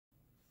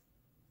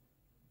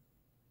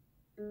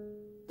No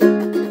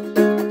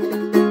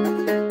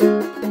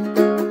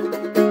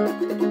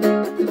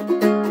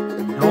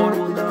one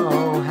will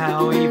know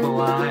how evil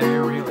I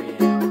really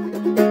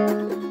am.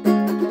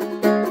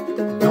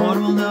 No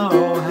one will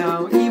know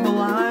how evil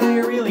I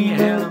really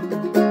am.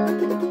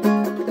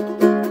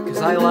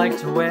 'Cause I like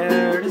to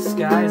wear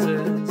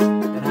disguises,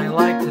 and I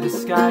like to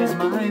disguise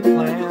my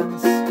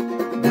plans.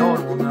 No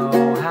one will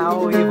know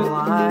how evil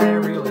I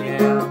really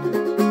am.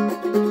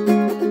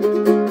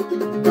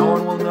 No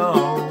one will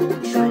know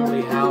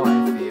truly how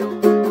I feel.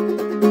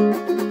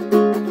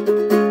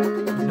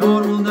 No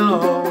one will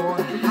know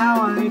how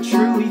I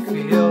truly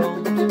feel.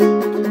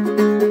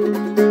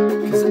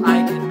 'Cause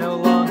I can no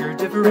longer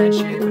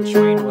differentiate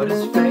between what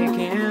is fake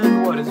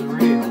and what is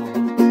real.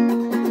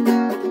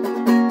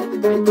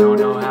 I don't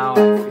know how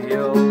I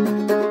feel.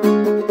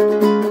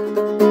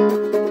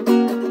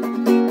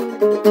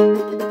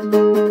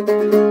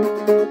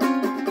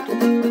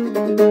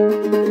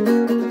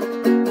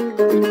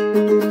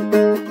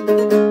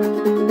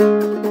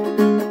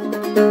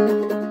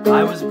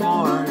 I was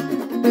born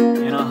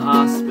in a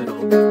hospital.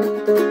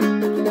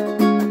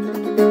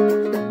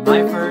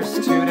 My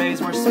first 2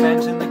 days were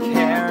spent in the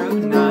care of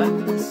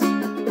nuns.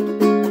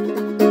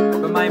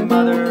 But my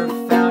mother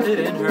found it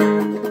in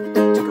her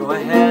to go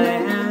ahead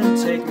and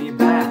take me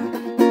back,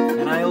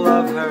 and I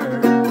love her.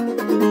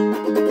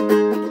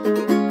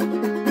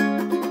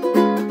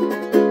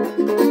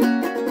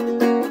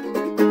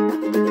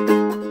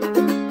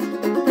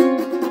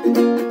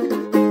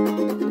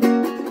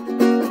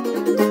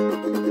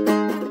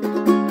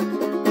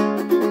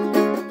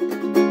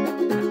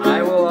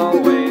 I will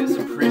always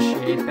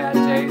appreciate bad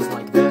days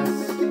like this,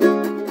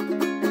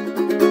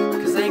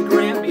 'cause they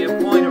grant me a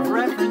point of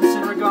reference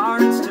in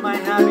regards to my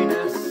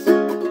happiness.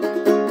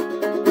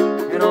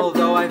 And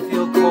although I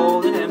feel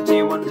cold and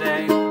empty one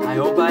day, I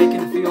hope I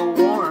can feel